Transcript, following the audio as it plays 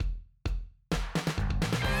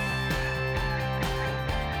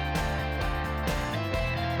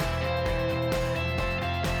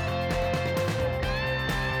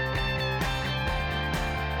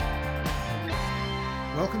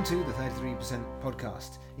Welcome to the 33%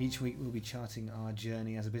 podcast. Each week we'll be charting our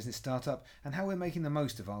journey as a business startup and how we're making the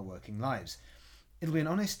most of our working lives. It'll be an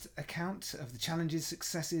honest account of the challenges,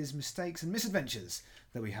 successes, mistakes and misadventures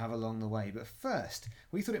that we have along the way. But first,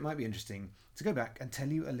 we thought it might be interesting to go back and tell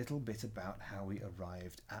you a little bit about how we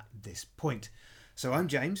arrived at this point. So I'm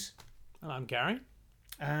James. And I'm Gary.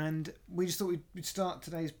 And we just thought we'd start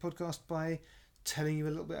today's podcast by telling you a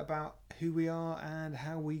little bit about who we are and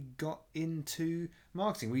how we got into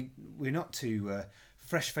marketing. We're not two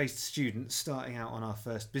fresh-faced students starting out on our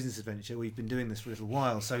first business adventure. We've been doing this for a little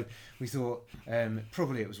while, so we thought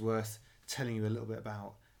probably it was worth telling you a little bit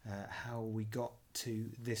about how we got to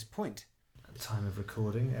this point. At the time of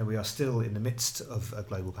recording, we are still in the midst of a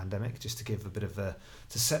global pandemic. Just to give a bit of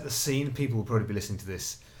to set the scene, people will probably be listening to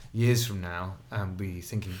this years from now and be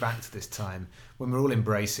thinking back to this time when we're all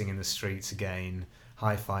embracing in the streets again,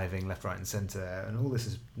 high-fiving left, right and centre, and all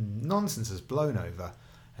this nonsense has blown over.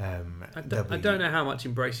 I don't know how much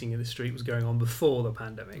embracing in the street was going on before the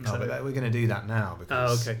pandemic. No, but we're going to do that now.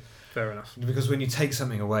 Because, okay, fair enough. Because when you take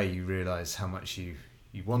something away, you realise how much you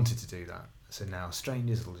wanted to do that. So now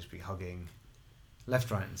strangers will just be hugging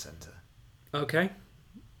left, right and centre. Okay,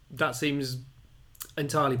 that seems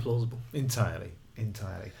entirely plausible. Entirely.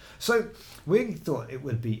 So we thought it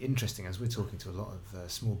would be interesting, as we're talking to a lot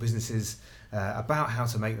of small businesses about how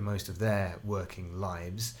to make the most of their working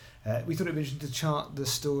lives. We thought it would be interesting to chart the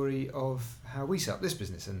story of how we set up this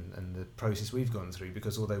business and the process we've gone through,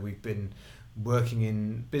 because although we've been working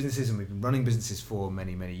in businesses and we've been running businesses for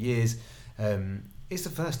many, many years, it's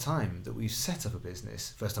the first time that we've set up a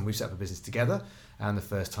business. First time we've set up a business together, and the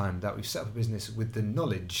first time that we've set up a business with the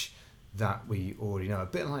knowledge that we already know. A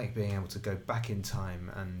bit like being able to go back in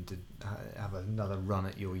time and have another run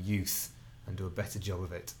at your youth and do a better job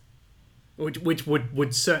of it. Which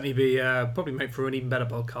would certainly be probably make for an even better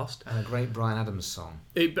podcast. And a great Bryan Adams song.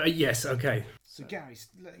 Yes, okay. So Gary,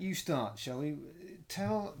 you start, shall we?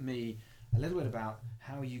 Tell me a little bit about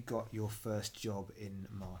how you got your first job in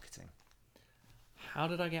marketing. How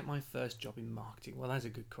did I get my first job in marketing? Well, that's a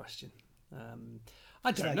good question.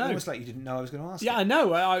 I don't know. Almost like you didn't know I was going to ask. Yeah, I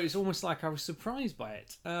know. It's almost like I was surprised by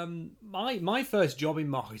it. My first job in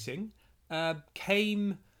marketing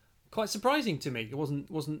came quite surprising to me. I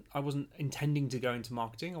wasn't intending to go into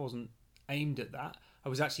marketing. I wasn't aimed at that. I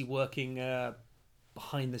was actually working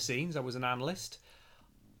behind the scenes. I was an analyst,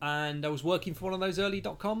 and I was working for one of those early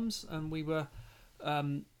 .coms, and we were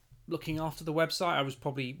looking after the website. I was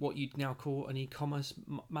probably what you'd now call an e-commerce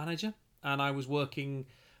manager, and I was working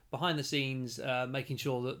behind the scenes, making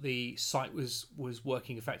sure that the site was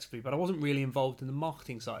working effectively, but I wasn't really involved in the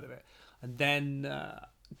marketing side of it. And then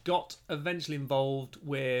got eventually involved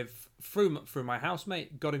with, through my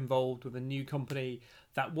housemate, got involved with a new company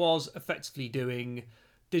that was effectively doing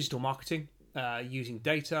digital marketing using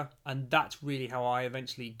data, and that's really how I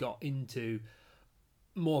eventually got into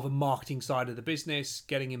more of a marketing side of the business,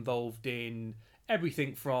 getting involved in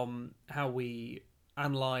everything from how we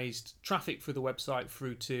analysed traffic through the website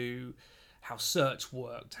through to how search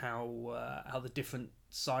worked, how the different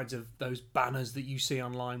sides of those banners that you see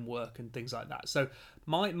online work and things like that. So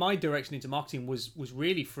my direction into marketing was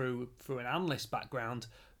really through an analyst background,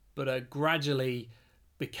 but gradually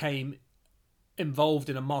became involved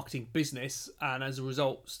in a marketing business, and as a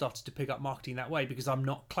result started to pick up marketing that way, because I'm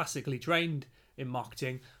not classically trained in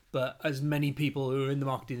marketing, but as many people who are in the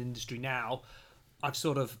marketing industry now, I've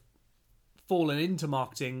sort of fallen into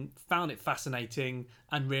marketing, found it fascinating,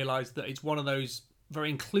 and realised that it's one of those very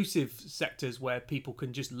inclusive sectors where people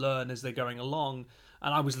can just learn as they're going along.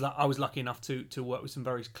 And I was lucky enough to work with some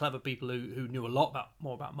very clever people who knew a lot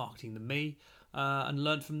more about marketing than me, and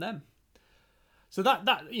learned from them. So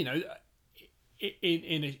that you know,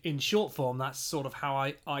 in short form, that's sort of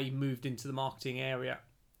how I moved into the marketing area.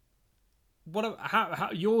 How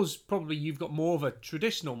yours, probably you've got more of a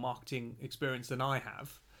traditional marketing experience than I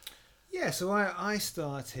have. Yeah, so I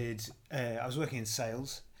started, I was working in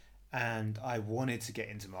sales, and I wanted to get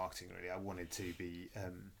into marketing, really. I wanted to be,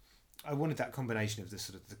 I wanted that combination of the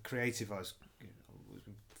sort of the creative. I was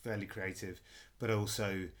fairly creative, but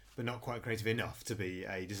not quite creative enough to be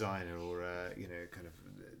a designer or kind of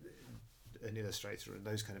an illustrator and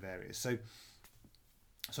those kind of areas. So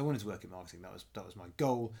I wanted to work in marketing. That was my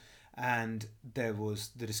goal. And there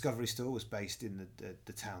was the Discovery store was based in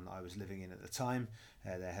the town that I was living in at the time.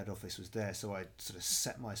 Their head office was there, so I sort of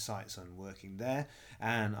set my sights on working there.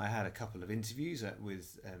 And I had a couple of interviews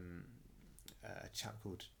with a chap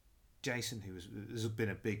called Jason, who has been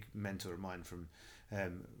a big mentor of mine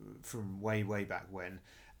from way back when.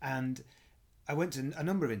 And I went to a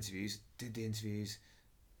number of interviews,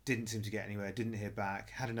 did didn't seem to get anywhere, didn't hear back,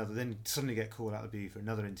 had another, then suddenly get called out of the blue for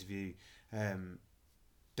another interview, then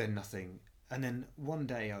nothing. And then one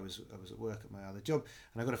day I was at work at my other job,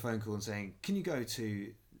 and I got a phone call and saying, can you go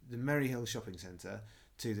to the Merry Hill Shopping Centre,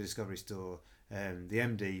 to the Discovery Store, the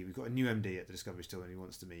MD, we've got a new MD at the Discovery Store and he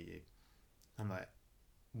wants to meet you. I'm like,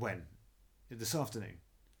 when? This afternoon.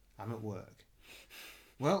 I'm at work.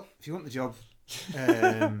 Well, if you want the job,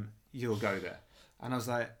 you'll go there. And I was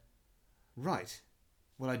like, right,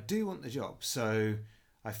 well, I do want the job. So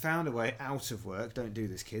I found a way out of work. Don't do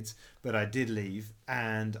this, kids. But I did leave,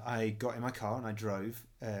 and I got in my car and I drove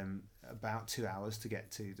about 2 hours to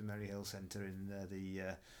get to the Merry Hill Centre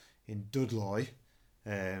in Dudley,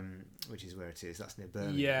 which is where it is. That's near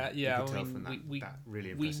Birmingham. Yeah. You can I tell mean, from we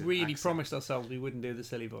really we impressive really accent. promised ourselves we wouldn't do the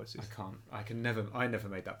silly voices. I never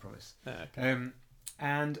made that promise. Okay.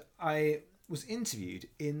 And I was interviewed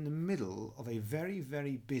in the middle of a very,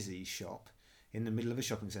 very busy shop, in the middle of a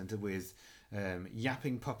shopping centre with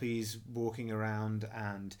yapping puppies walking around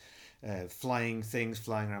and flying things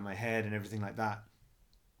flying around my head and everything like that.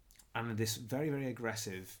 And this very, very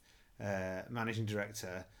aggressive managing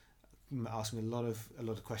director asked me a lot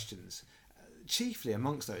of questions. Chiefly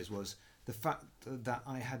amongst those was the fact that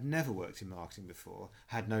I had never worked in marketing before,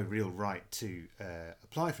 had no real right to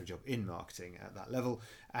apply for a job in marketing at that level,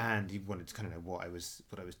 and he wanted to kind of know what I was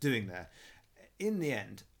doing there. In the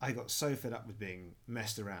end, I got so fed up with being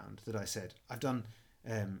messed around that I said, I've done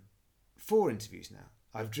 4 interviews now.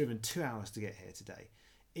 I've driven 2 hours to get here today.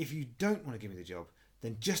 If you don't want to give me the job,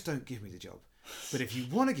 then just don't give me the job. But if you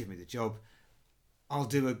want to give me the job, I'll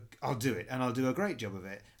do it, and I'll do a great job of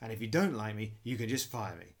it. And if you don't like me, you can just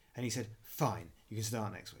fire me. And he said, fine, you can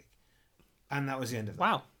start next week. And that was the end of that.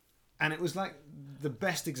 Wow. And it was like the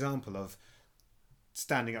best example of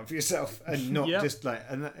standing up for yourself and not Yep. just like,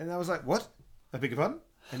 and I was like, what? I beg your pardon?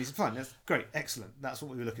 And he said, fine, that's great, excellent. That's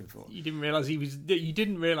what we were looking for. You didn't realise you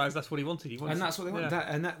didn't realise that's what he wanted. And that's what they wanted.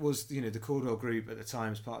 And that was, the Caldwell Group at the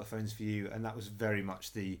time as part of Phones for You, and that was very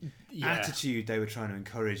much the attitude they were trying to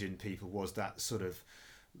encourage in people, was that sort of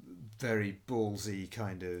very ballsy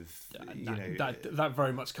kind of, that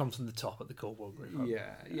very much comes from the top at the Caldwell Group.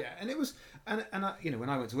 Yeah, and it was, and I, when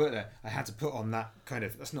I went to work there, I had to put on that kind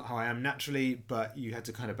of, that's not how I am naturally, but you had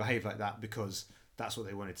to kind of behave like that because that's what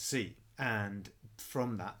they wanted to see. And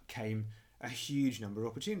from that came a huge number of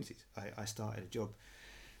opportunities. I started a job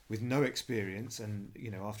with no experience, and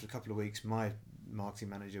after a couple of weeks, my marketing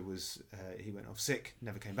manager he went off sick,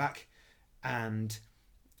 never came back, and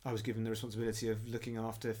I was given the responsibility of looking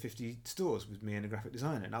after 50 stores with me and a graphic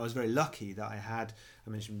designer. And I was very lucky that I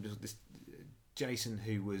mentioned this Jason,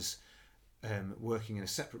 who was working in a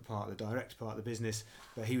separate part, the direct part of the business,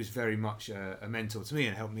 but he was very much a mentor to me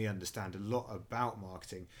and helped me understand a lot about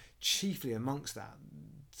marketing. Chiefly amongst that,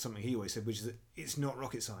 something he always said, which is that it's not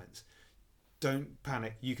rocket science. Don't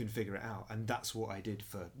panic, you can figure it out. And that's what I did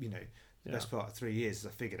for the best part of 3 years. Is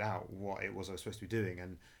I figured out what it was I was supposed to be doing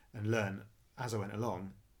and learn as I went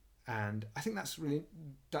along. And I think that's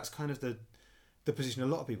kind of the position a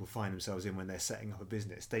lot of people find themselves in when they're setting up a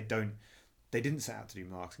business. They didn't set out to do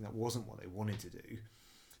marketing. That wasn't what they wanted to do.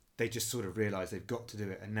 They just sort of realised they've got to do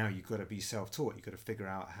it, and now you've got to be self-taught. You've got to figure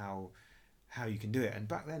out how you can do it. And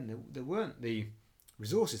back then there weren't the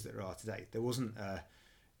resources that there are today. There wasn't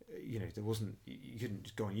you couldn't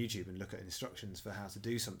just go on YouTube and look at instructions for how to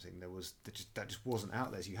do something. That just wasn't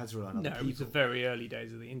out there. So you had to rely on other people. No, it was the very early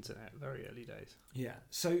days of the internet. Very early days. Yeah.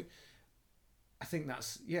 So I think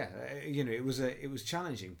that's it was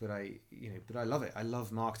challenging, but I love it. I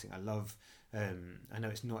love marketing. I love. I know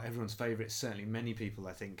it's not everyone's favourite. Certainly, many people,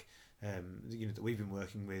 I think, that we've been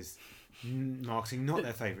working with, marketing not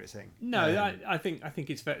their favourite thing. No, I think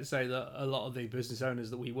it's fair to say that a lot of the business owners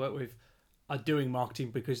that we work with are doing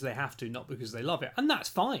marketing because they have to, not because they love it, and that's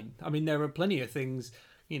fine. I mean, there are plenty of things.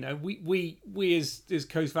 We as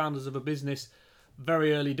co-founders of a business,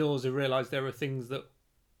 very early doors, have realised there are things that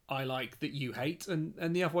I like that you hate, and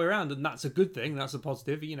the other way around, and that's a good thing. That's a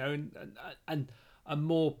positive, and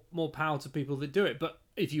more power to people that do it. But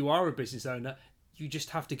if you are a business owner, you just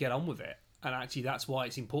have to get on with it, and actually that's why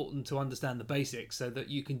it's important to understand the basics so that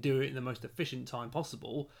you can do it in the most efficient time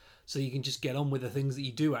possible, so you can just get on with the things that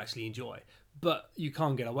you do actually enjoy. But you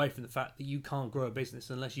can't get away from the fact that you can't grow a business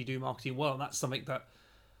unless you do marketing well, and that's something that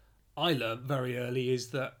I learned very early. Is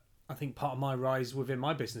that I think part of my rise within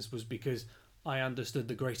my business was because I understood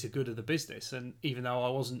the greater good of the business, and even though I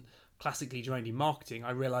wasn't classically trained in marketing,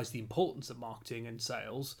 I realised the importance of marketing and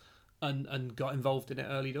sales, and got involved in it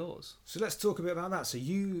early doors. So let's talk a bit about that. So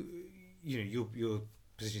your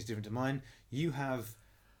position is different to mine. You have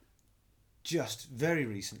just very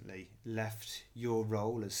recently left your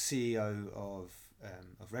role as CEO of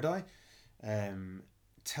Red Eye.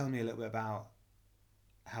 Tell me a little bit about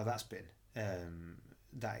how that's been,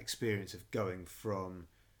 that experience of going from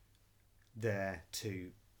there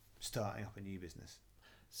to starting up a new business.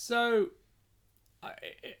 So,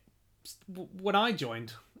 when I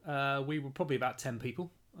joined, we were probably about 10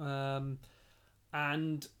 people, and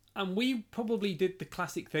we probably did the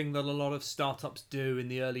classic thing that a lot of startups do in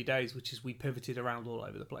the early days, which is we pivoted around all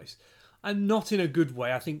over the place, and not in a good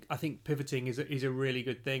way. I think pivoting is a really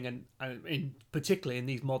good thing, and particularly in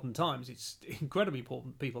these modern times, it's incredibly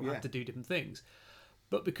important. People have to do different things,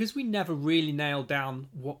 but because we never really nailed down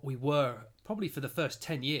what we were, probably for the first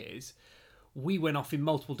 10 years, we went off in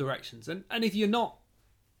multiple directions. And if you're not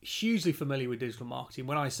hugely familiar with digital marketing,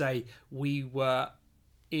 when I say we were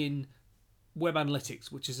in web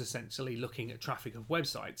analytics, which is essentially looking at traffic of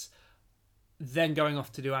websites, then going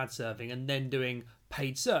off to do ad serving, and then doing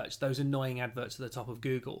paid search, those annoying adverts at the top of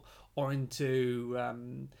Google, or into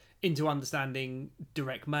understanding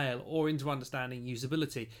direct mail, or into understanding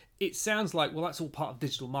usability. It sounds like, well, that's all part of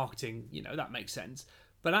digital marketing, that makes sense.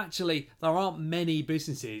 But actually, there aren't many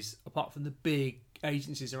businesses, apart from the big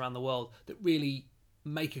agencies around the world, that really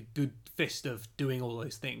make a good fist of doing all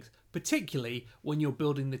those things, particularly when you're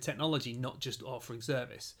building the technology, not just offering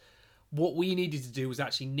service. What we needed to do was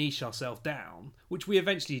actually niche ourselves down, which we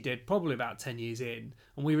eventually did, probably about 10 years in,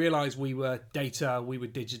 and we realised we were data, we were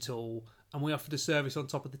digital, and we offered a service on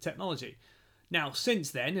top of the technology. Now,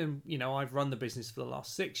 since then, and I've run the business for the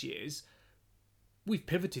last 6 years, we've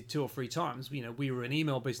pivoted 2 or 3 times. We were an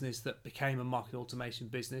email business that became a marketing automation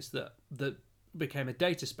business that became a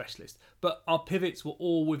data specialist. But our pivots were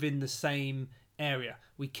all within the same area.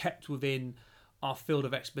 We kept within our field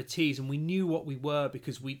of expertise, and we knew what we were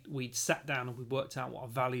because we'd sat down and we worked out what our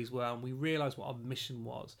values were, and we realised what our mission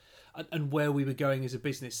was and where we were going as a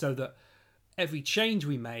business, so that every change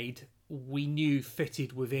we made, we knew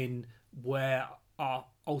fitted within where our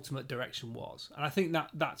ultimate direction was. And I think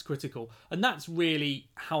that's critical, and that's really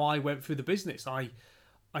how I went through the business. I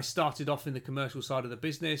started off in the commercial side of the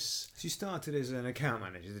business. So you started as an account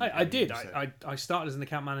manager, didn't I did. I started as an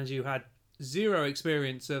account manager who had zero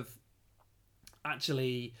experience of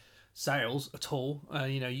actually sales at all.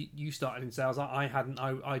 You started in sales. I hadn't.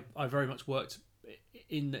 I very much worked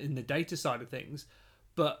in the data side of things,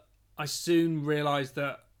 but I soon realised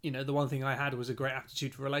that the one thing I had was a great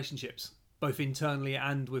aptitude for relationships, both internally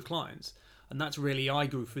and with clients. And that's really, I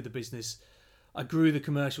grew through the business. I grew the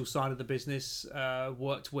commercial side of the business,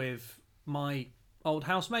 worked with my old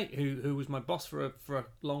housemate who was my boss for a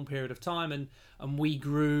long period of time, and we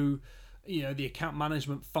grew the account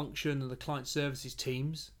management function and the client services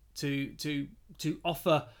teams to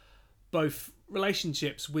offer both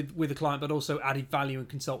relationships with the client, but also added value and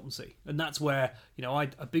consultancy. And that's where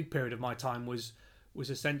a big period of my time was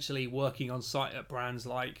essentially working on site at brands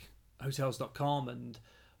like hotels.com and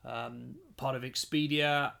part of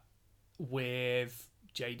Expedia, with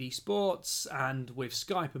JD Sports and with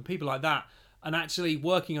Skype and people like that, and actually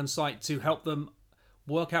working on site to help them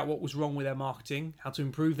work out what was wrong with their marketing, how to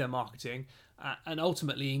improve their marketing, and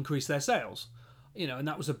ultimately increase their sales. And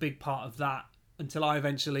that was a big part of that, until I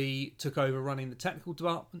eventually took over running the technical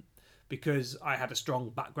department, because I had a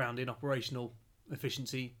strong background in operational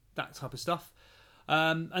efficiency, that type of stuff,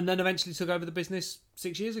 and then eventually took over the business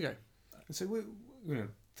 6 years ago. And so we're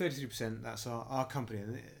 33%, that's our company,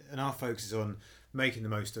 and our focus is on making the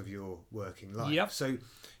most of your working life. Yep. So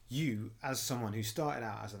you, as someone who started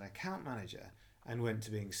out as an account manager and went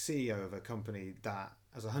to being CEO of a company that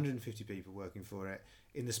has 150 people working for it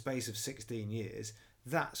in the space of 16 years,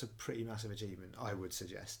 that's a pretty massive achievement, I would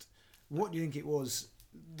suggest. What do you think it was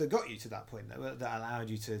that got you to that point, that allowed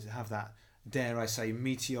you to have that, dare I say,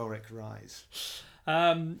 meteoric rise?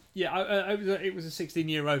 It was a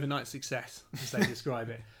 16-year overnight success, as they describe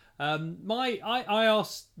it. I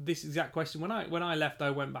asked this exact question when I left.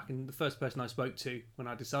 I went back, and the first person I spoke to when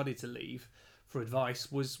I decided to leave for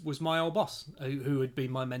advice was my old boss, who had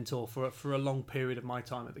been my mentor for a long period of my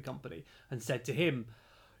time at the company, and said to him,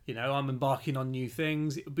 I'm embarking on new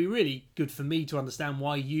things. It would be really good for me to understand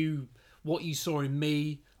what you saw in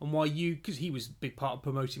me, and why because he was a big part of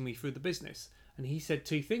promoting me through the business. And he said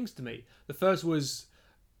 2 things to me. The first was,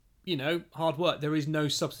 hard work. There is no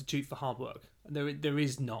substitute for hard work. There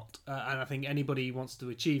is not. And I think anybody who wants to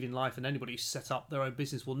achieve in life, and anybody who's set up their own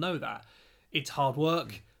business, will know that. It's hard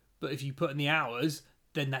work, but if you put in the hours,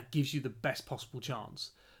 then that gives you the best possible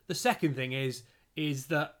chance. The second thing is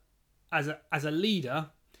that as a leader,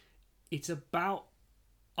 it's about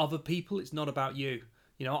other people. It's not about you.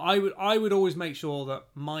 I would always make sure that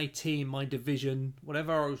my team, my division,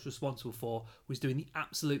 whatever I was responsible for, was doing the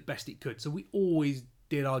absolute best it could. So we always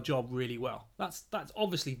did our job really well. That's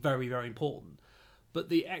obviously very, very important. But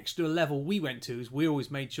the extra level we went to is we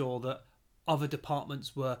always made sure that other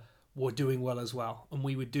departments were doing well as well, and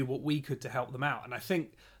we would do what we could to help them out. And I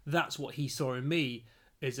think that's what he saw in me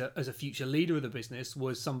as a future leader of the business,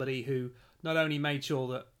 was somebody who not only made sure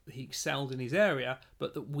that he excelled in his area,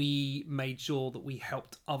 but that we made sure that we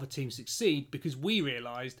helped other teams succeed, because we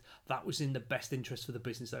realised that was in the best interest for the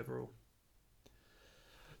business overall.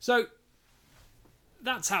 So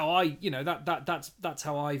that's how that's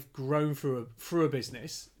how I've grown through a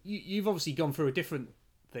business. You've obviously gone through a different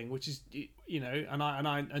thing, which is, and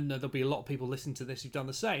I know there'll be a lot of people listening to this who've done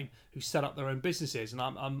the same, who set up their own businesses, and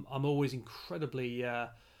I'm always incredibly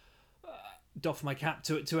doff my cap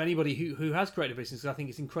to anybody who has created a business. I think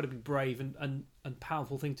it's incredibly brave and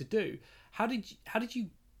powerful thing to do. How did you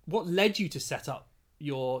what led you to set up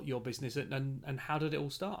your business, and how did it all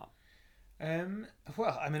start?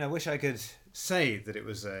 Well, I mean, I wish I could say that it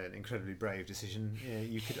was an incredibly brave decision.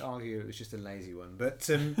 You could argue it was just a lazy one, but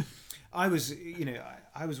I was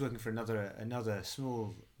working for another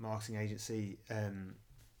small marketing agency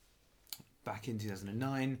back in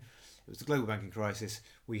 2009. It was the global banking crisis.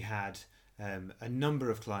 We had a number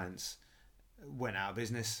of clients went out of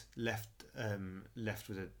business, left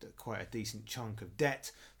with quite a decent chunk of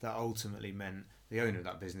debt that ultimately meant the owner of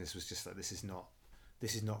that business was just like, this is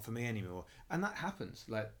not for me anymore. And that happens.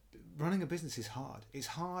 Like, running a business is hard. It's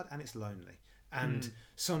hard and it's lonely. And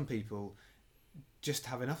some people just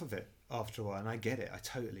have enough of it after a while. And I get it. I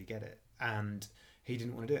totally get it. And he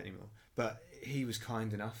didn't want to do it anymore. But he was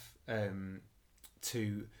kind enough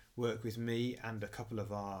to work with me and a couple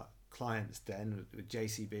of our clients then, with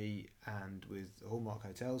JCB and with Hallmark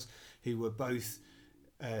Hotels, who were both...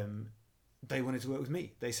 they wanted to work with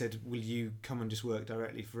me. They said, will you come and just work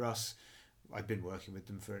directly for us? I'd been working with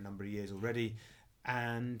them for a number of years already,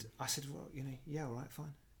 and I said, well, yeah, all right,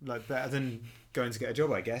 fine. Like, better than going to get a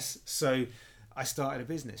job, I guess. So I started a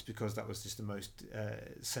business because that was just the most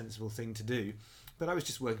sensible thing to do. But I was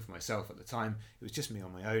just working for myself at the time. It was just me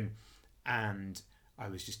on my own, and I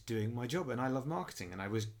was just doing my job. And I love marketing, and I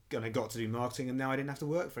got to do marketing, and now I didn't have to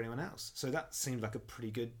work for anyone else. So that seemed like a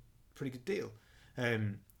pretty good deal.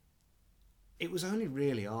 It was only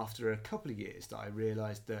really after a couple of years that I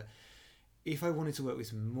realised that if I wanted to work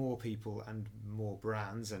with more people and more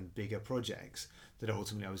brands and bigger projects, that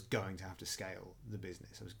ultimately I was going to have to scale the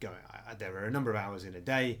business. There were a number of hours in a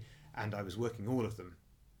day, and I was working all of them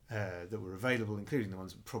that were available, including the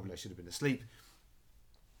ones that probably I should have been asleep.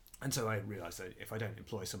 And so I realised that if I don't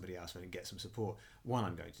employ somebody else and get some support, one,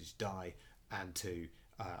 I'm going to just die, and two,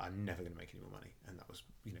 I'm never going to make any more money. And that was,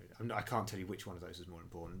 I can't tell you which one of those was more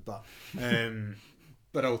important, but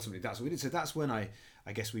but ultimately that's what we did. So that's when I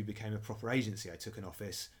guess we became a proper agency. I took an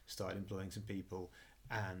office, started employing some people,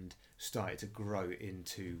 and started to grow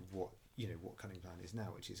into what Cunning Plan is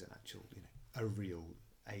now, which is an actual, a real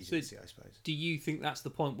agency, I suppose. Do you think that's the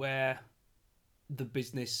point where the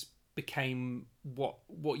business became what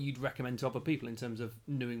you'd recommend to other people in terms of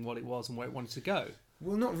knowing what it was and where it wanted to go?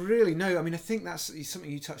 Well, not really, no. I mean, I think that's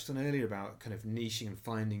something you touched on earlier about kind of niching and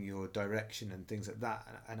finding your direction and things like that.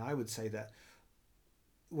 And I would say that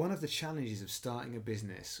one of the challenges of starting a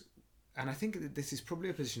business, and I think that this is probably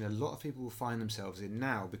a position a lot of people will find themselves in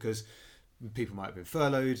now, because people might have been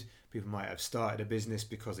furloughed, people might have started a business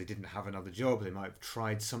because they didn't have another job, they might have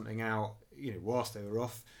tried something out, whilst they were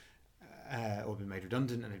off, or been made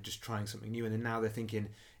redundant and are just trying something new, and then now they're thinking,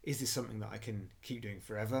 is this something that I can keep doing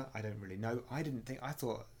forever? I don't really know. I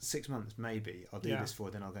thought 6 months maybe I'll do this for,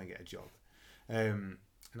 then I'll go and get a job, and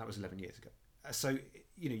that was 11 years ago. So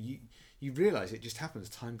you realise it just happens,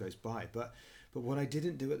 time goes by. But what I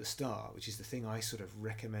didn't do at the start, which is the thing I sort of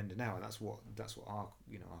recommend now, and that's what our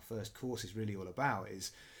our first course is really all about,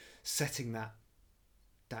 is setting that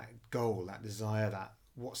goal, that desire, that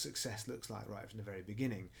what success looks like right from the very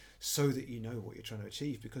beginning, so that you know what you're trying to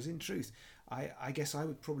achieve. Because in truth, I guess I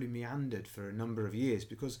would probably meandered for a number of years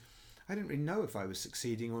because I didn't really know if I was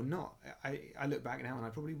succeeding or not. I look back now and I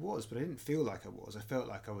probably was, but I didn't feel like I was. I felt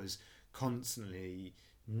like I was constantly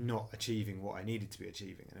not achieving what I needed to be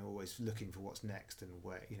achieving, and always looking for what's next and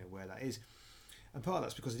where that is. And part of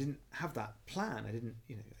that's because I didn't have that plan. I didn't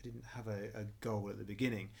have a goal at the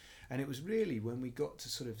beginning. And it was really when we got to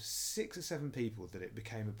sort of 6 or 7 people that it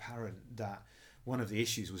became apparent that one of the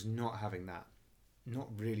issues was not having that, not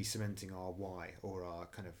really cementing our why or our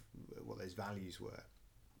kind of what those values were.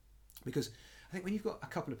 Because I think when you've got a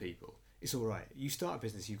couple of people, it's all right. You start a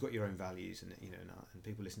business, you've got your own values, and and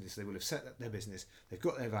people listening to this, they will have set their business, they've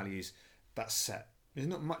got their values, that's set. There's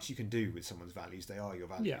not much you can do with someone's values, they are your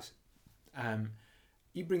values.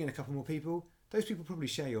 You bring in a couple more people, those people probably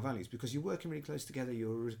share your values because you're working really close together.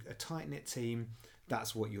 You're a tight knit team.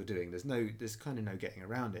 That's what you're doing. There's kind of no getting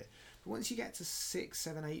around it. But once you get to 6,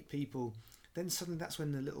 7, 8 people, then suddenly that's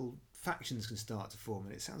when the little factions can start to form.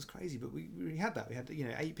 And it sounds crazy, but we really had that. We had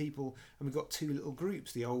 8 people, and we got 2 little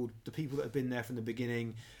groups: the people that had been there from the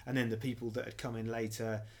beginning, and then the people that had come in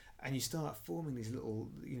later. And you start forming these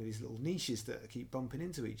little niches that keep bumping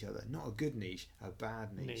into each other. Not a good niche, a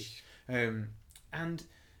bad niche. And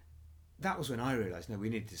that was when I realised, no, we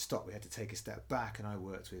needed to stop. We had to take a step back. And I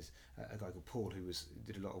worked with a guy called Paul, who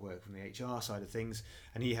did a lot of work from the HR side of things,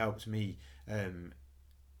 and he helped me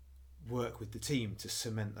work with the team to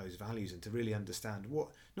cement those values and to really understand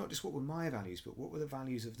not just what were my values, but what were the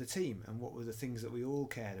values of the team, and what were the things that we all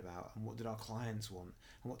cared about, and what did our clients want,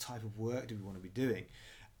 and what type of work do we want to be doing.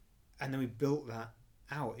 And then we built that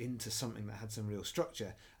out into something that had some real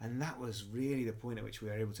structure, and that was really the point at which we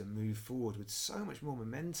were able to move forward with so much more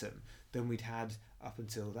momentum than we'd had up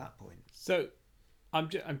until that point. So I'm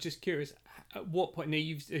just curious, at what point, now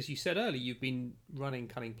as you said earlier, you've been running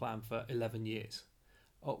Cunning Plan for 11 years.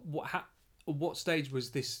 What stage was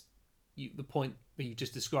this, the point that you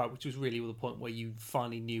just described, which was really the point where you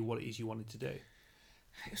finally knew what it is you wanted to do?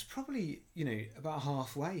 It was probably, about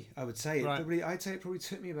halfway, I would say. Right. I'd say it probably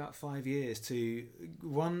took me about 5 years to,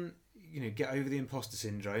 get over the imposter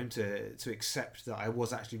syndrome, to accept that I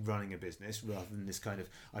was actually running a business rather than this kind of,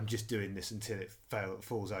 I'm just doing this until it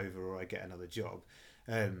falls over or I get another job.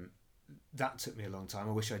 That took me a long time.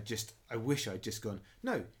 I wish I'd just gone,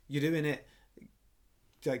 no, you're doing it,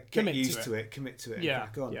 get used to it, commit to it, and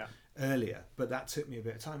crack on. Earlier, but that took me a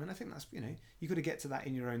bit of time, and I think that's you've got to get to that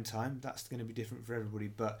in your own time. That's going to be different for everybody,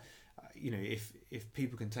 but if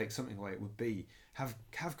people can take something away, it would be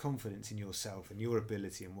have confidence in yourself and your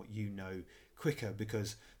ability and what you know quicker,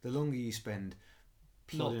 because the longer you spend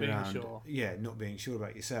plodding around, not being sure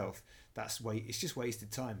about yourself, it's just wasted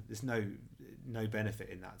time. There's no benefit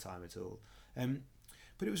in that time at all.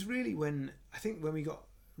 But it was really when we got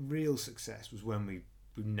real success was when we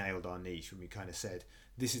nailed our niche, when we kind of said,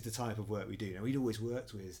 this is the type of work we do. Now, we'd always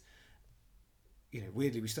worked with,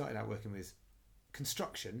 weirdly, we started out working with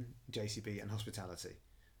construction, JCB, and hospitality.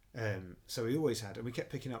 So we always had, and we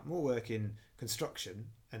kept picking up more work in construction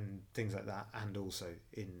and things like that, and also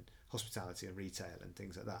in hospitality and retail and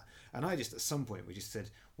things like that. And I just, at some point, we just said,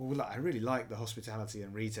 well, I really like the hospitality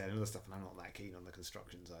and retail and other stuff, and I'm not that keen on the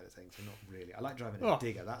construction side of things. I'm not really. I like driving a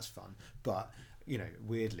digger, that's fun, but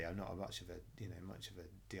weirdly, I'm not much of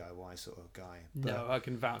a DIY sort of guy. But, no, I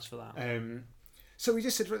can vouch for that. So we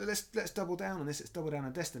just said, let's double down on this. Let's double down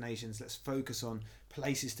on destinations. Let's focus on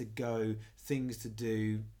places to go, things to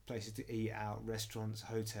do, places to eat out, restaurants,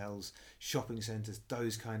 hotels, shopping centres,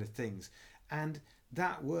 those kind of things. And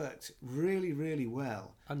that worked really, really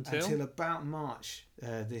well until about March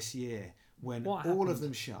this year, when all of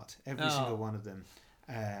them shut, every single one of them.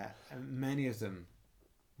 Many of them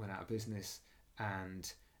went out of business,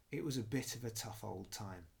 and it was a bit of a tough old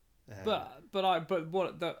time. But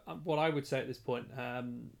what I would say at this point,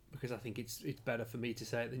 because I think it's better for me to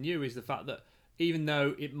say it than you, is the fact that even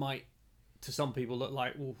though it might to some people look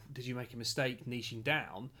like, well, did you make a mistake niching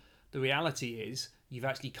down? The reality is you've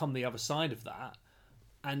actually come the other side of that,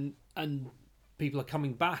 and people are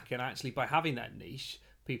coming back, and actually by having that niche,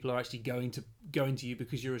 people are actually going to you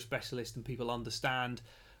because you're a specialist, and people understand.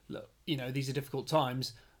 Look, these are difficult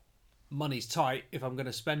times. Money's tight. If I'm going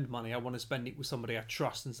to spend money, I want to spend it with somebody I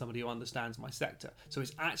trust and somebody who understands my sector. So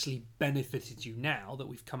it's actually benefited you now that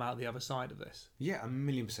we've come out the other side of this. Yeah,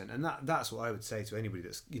 1,000,000%. And that's what I would say to anybody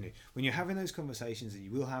that's, when you're having those conversations, and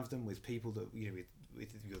you will have them with people that,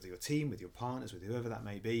 with your team, with your partners, with whoever that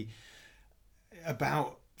may be,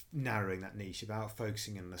 about narrowing that niche, about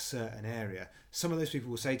focusing in a certain area. Some of those people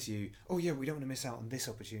will say to you, oh yeah, we don't want to miss out on this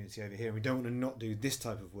opportunity over here. We don't want to not do this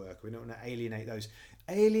type of work. We don't want to alienate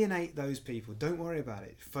those people. Don't worry about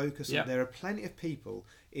it. Focus on, there are plenty of people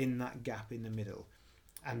in that gap in the middle.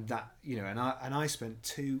 And that, and I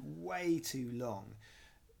spent way too long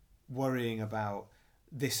worrying about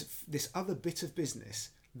this other bit of business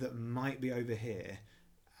that might be over here,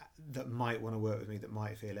 that might want to work with me, that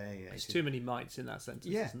might feel alienated. There's too many mites in that sentence,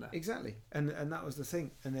 isn't there? Exactly. And that was the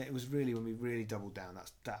thing. And it was really when we really doubled down,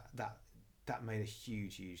 that made a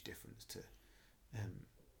huge difference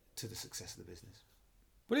to the success of the business.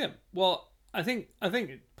 Brilliant. Well, I think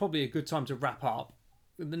it's probably a good time to wrap up.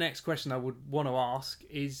 The next question I would want to ask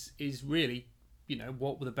is really,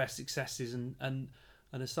 what were the best successes, and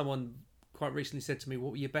as someone quite recently said to me,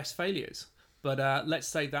 what were your best failures? But let's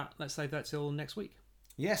save that till next week.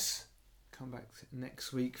 Yes, come back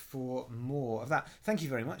next week for more of that. Thank you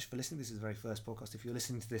very much for listening. This is the very first podcast. If you're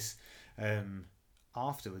listening to this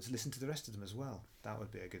afterwards listen to the rest of them as well. That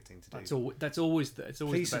would be a good thing to do. That's always the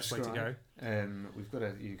Please best way to go.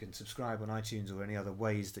 You can subscribe on iTunes or any other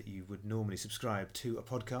ways that you would normally subscribe to a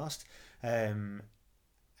podcast. And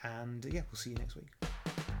yeah, we'll see you next week.